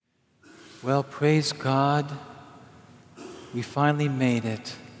Well, praise God, we finally made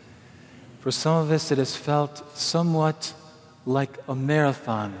it. For some of us, it has felt somewhat like a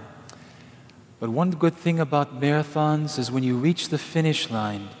marathon. But one good thing about marathons is when you reach the finish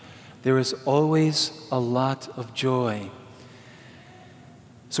line, there is always a lot of joy.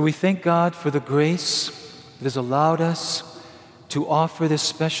 So we thank God for the grace that has allowed us to offer this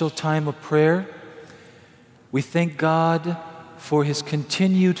special time of prayer. We thank God for His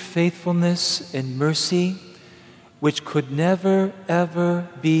continued faithfulness and mercy, which could never, ever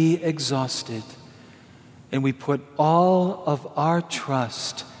be exhausted. And we put all of our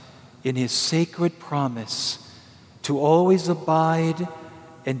trust in His sacred promise to always abide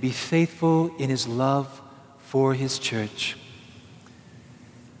and be faithful in His love for His church.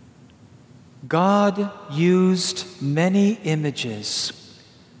 God used many images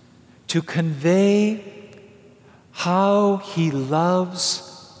to convey how He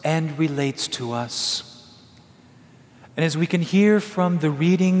loves and relates to us. And as we can hear from the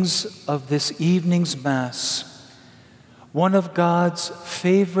readings of this evening's Mass, one of God's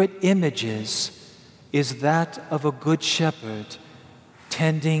favorite images is that of a good shepherd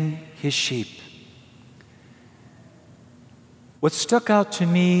tending his sheep. What stuck out to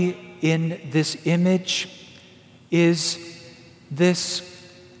me in this image is this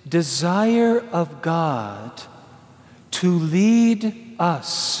desire of God to lead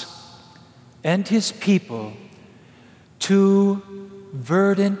us and His people to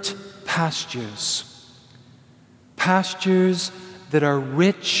verdant pastures, pastures that are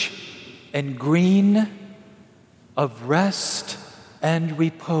rich and green, of rest and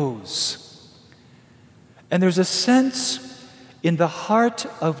repose. And there's a sense in the heart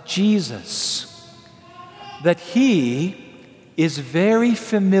of Jesus that He is very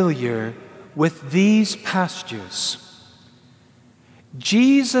familiar with these pastures.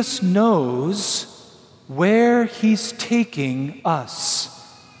 Jesus knows where He's taking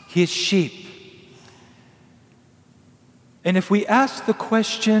us, His sheep. And if we ask the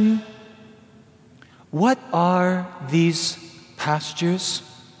question, what are these pastures?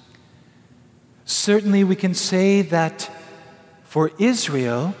 Certainly we can say that for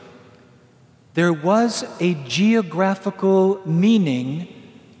Israel, there was a geographical meaning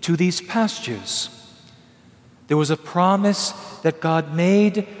to these pastures. There was a promise that God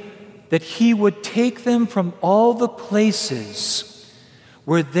made that He would take them from all the places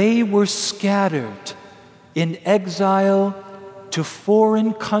where they were scattered in exile to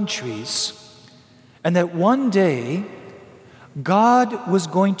foreign countries, and that one day God was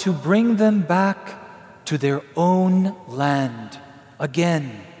going to bring them back to their own land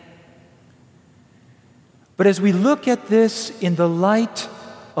again. But as we look at this in the light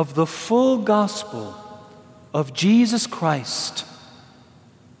of the full gospel of Jesus Christ,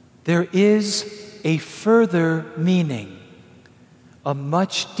 there is a further meaning, a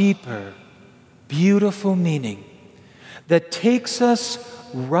much deeper, beautiful meaning that takes us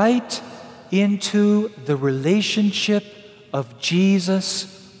right into the relationship of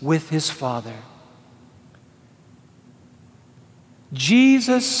Jesus with His Father.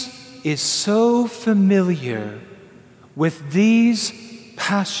 Jesus is so familiar with these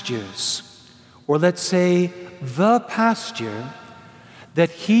pastures, or let's say the pasture, that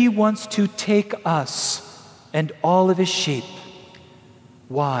He wants to take us and all of His sheep.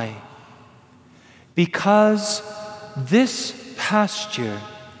 Why? Because this pasture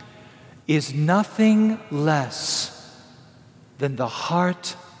is nothing less than the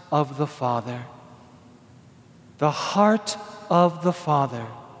heart of the Father. The heart of the Father.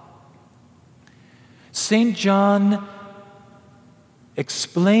 St. John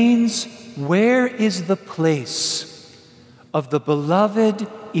explains where is the place of the beloved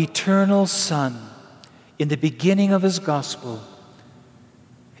eternal Son in the beginning of his gospel.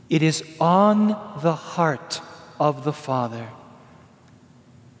 It is on the heart of the Father.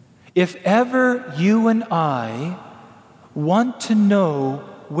 If ever you and I want to know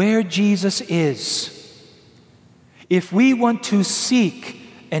where Jesus is, if we want to seek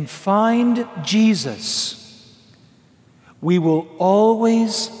and find Jesus, we will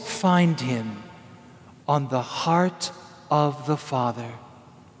always find Him on the heart of the Father.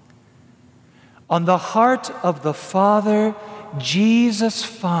 On the heart of the Father, Jesus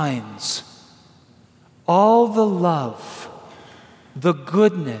finds all the love, the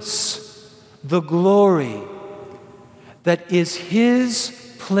goodness, the glory that is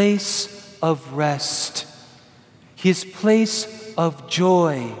His place of rest, His place of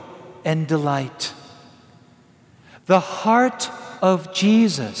joy and delight. The heart of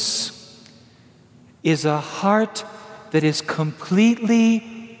Jesus is a heart that is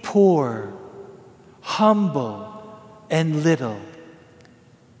completely poor, humble, and little,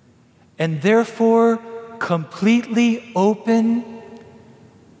 and therefore completely open,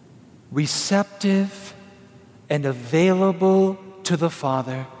 receptive, and available to the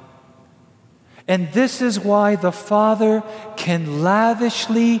Father. And this is why the Father can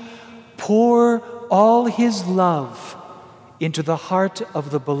lavishly pour all His love into the heart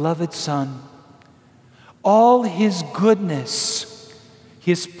of the beloved Son. All His goodness,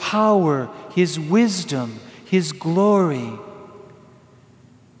 His power, His wisdom, His glory.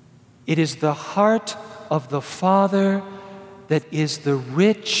 It is the heart of the Father that is the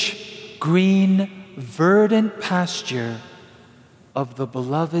rich, green, verdant pasture of the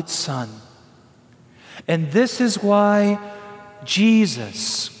beloved Son. And this is why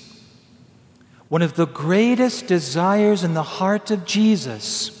Jesus, one of the greatest desires in the heart of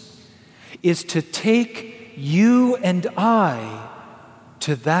Jesus, is to take you and I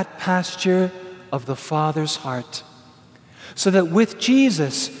to that pasture of the Father's heart, so that with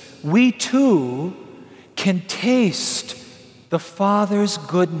Jesus we too can taste the Father's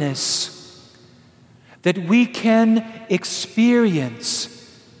goodness, that we can experience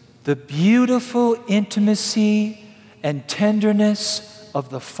the beautiful intimacy and tenderness of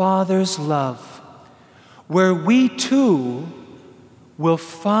the Father's love, where we too will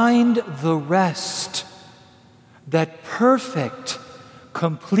find the rest, that perfect,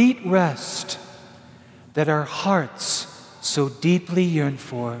 complete rest that our hearts so deeply yearn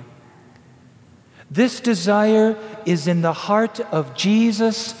for. This desire is in the heart of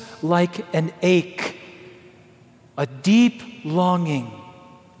Jesus like an ache, a deep longing.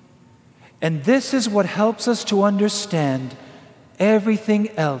 And this is what helps us to understand everything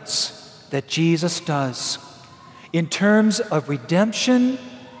else that Jesus does in terms of redemption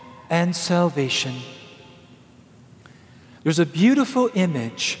and salvation. There's a beautiful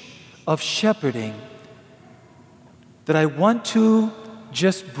image of shepherding that I want to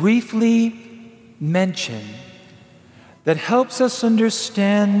just briefly mention that helps us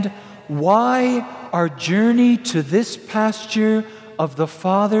understand why our journey to this pasture of the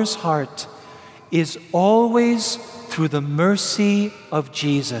Father's heart is always through the mercy of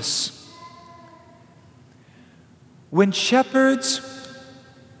Jesus. When shepherds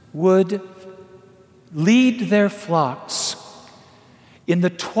would lead their flocks in the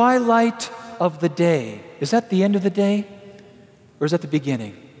twilight of the day, is that the end of the day? Or is that the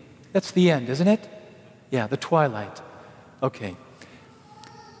beginning? That's the end, isn't it? Yeah, the twilight. Okay.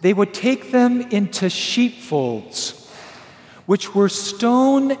 They would take them into sheepfolds, which were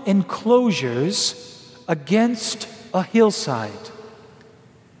stone enclosures against a hillside.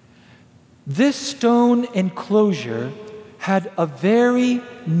 This stone enclosure had a very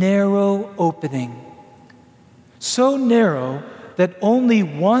narrow opening, so narrow that only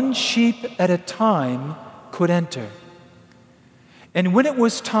one sheep at a time could enter. And when it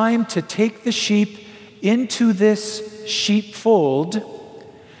was time to take the sheep into this sheepfold,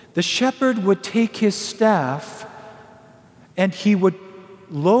 the shepherd would take his staff and he would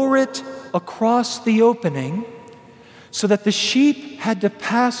lower it across the opening so that the sheep had to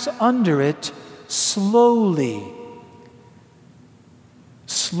pass under it slowly.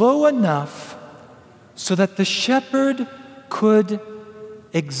 Slow enough so that the shepherd could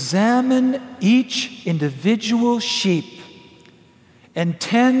examine each individual sheep and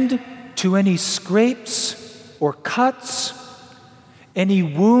tend to any scrapes or cuts, any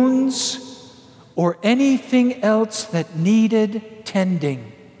wounds, or anything else that needed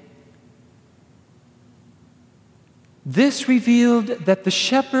tending. This revealed that the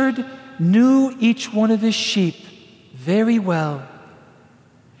shepherd knew each one of his sheep very well,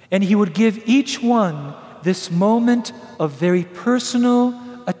 and he would give each one this moment of very personal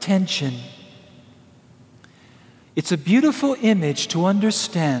attention. It's a beautiful image to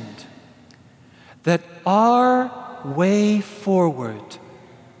understand that our way forward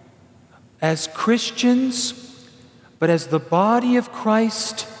as Christians, but as the body of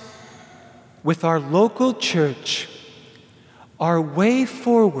Christ with our local church, our way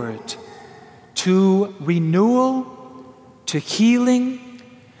forward to renewal, to healing,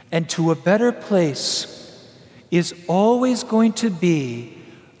 and to a better place is always going to be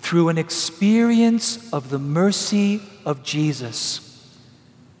through an experience of the mercy of Jesus.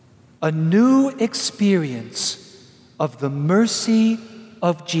 A new experience of the mercy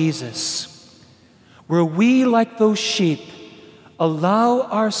of Jesus, where we, like those sheep, allow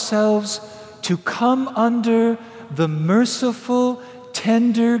ourselves to come under the merciful,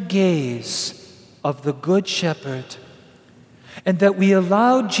 tender gaze of the Good Shepherd, and that we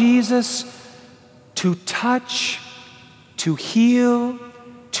allow Jesus to touch, to heal,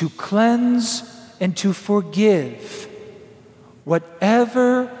 to cleanse and to forgive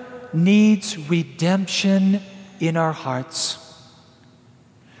whatever needs redemption in our hearts.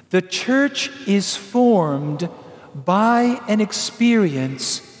 The church is formed by an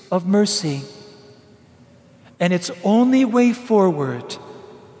experience of mercy, and its only way forward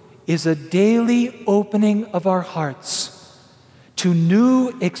is a daily opening of our hearts to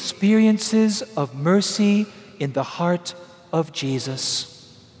new experiences of mercy in the heart of Jesus.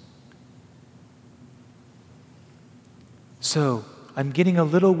 So, I'm getting a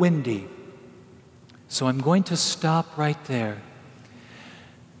little windy, so I'm going to stop right there.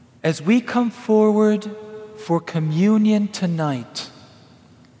 As we come forward for communion tonight,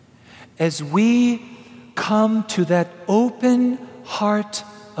 as we come to that open heart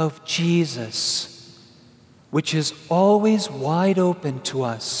of Jesus, which is always wide open to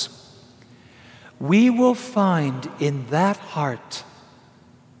us, we will find in that heart,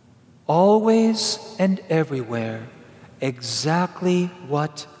 always and everywhere, exactly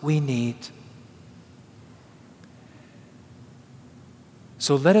what we need.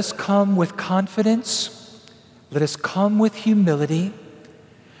 So let us come with confidence. Let us come with humility.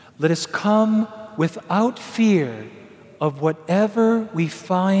 Let us come without fear of whatever we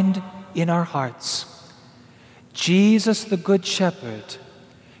find in our hearts. Jesus, the Good Shepherd,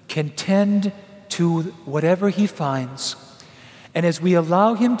 can tend to whatever he finds. And as we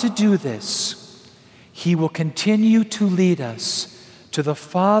allow him to do this, he will continue to lead us to the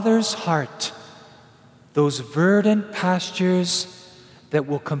Father's heart, those verdant pastures that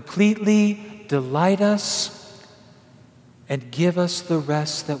will completely delight us and give us the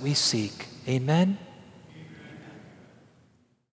rest that we seek. Amen.